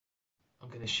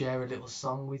going to share a little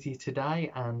song with you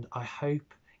today, and I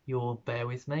hope you'll bear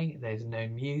with me. There's no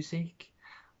music,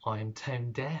 I am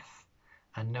tone deaf,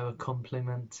 and no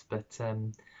accompaniment, but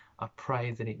I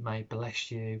pray that it may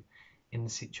bless you in the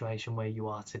situation where you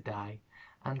are today.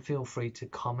 And feel free to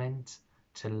comment,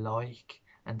 to like,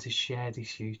 and to share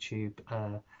this YouTube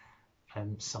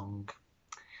song.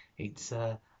 It's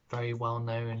a very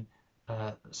well-known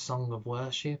song of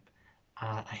worship,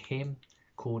 a hymn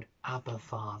called Abba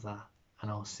Father, and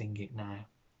I'll sing it now.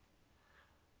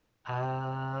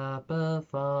 Abba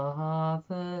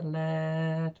Father,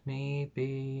 let me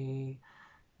be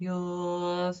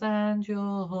yours and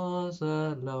yours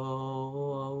alone.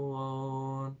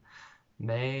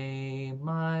 May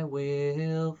my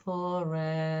will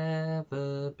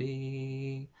forever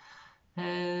be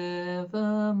evermore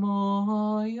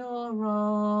your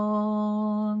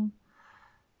own.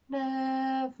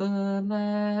 Never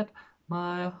let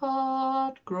my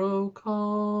heart grow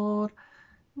cold,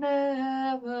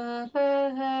 never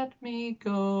let me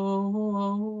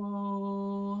go.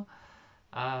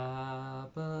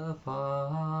 Abba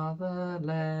Father,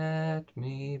 let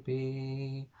me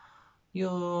be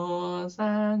yours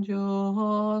and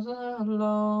yours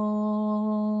alone.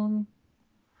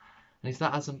 And if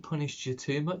that hasn't punished you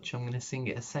too much, I'm going to sing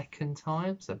it a second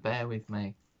time, so bear with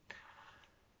me.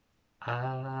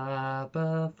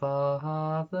 Abba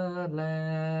Father,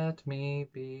 let me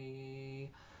be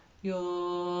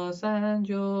yours and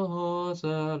yours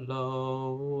alone.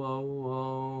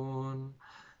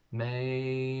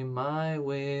 May my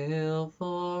will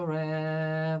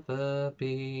forever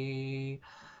be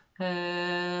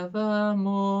evermore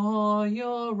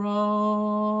your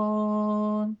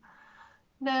own.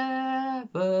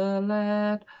 Never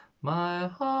let my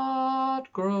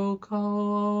heart grow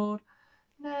cold,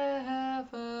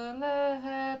 never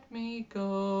let me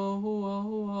go.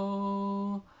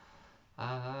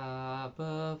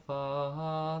 Abba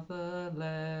Father,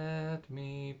 let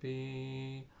me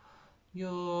be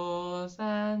yours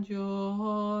and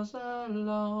yours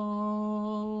alone.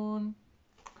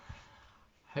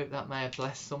 Hope that may have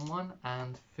blessed someone,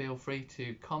 and feel free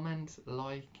to comment,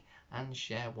 like, and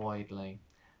share widely.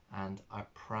 And I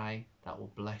pray that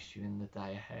will bless you in the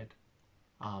day ahead.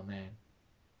 Amen.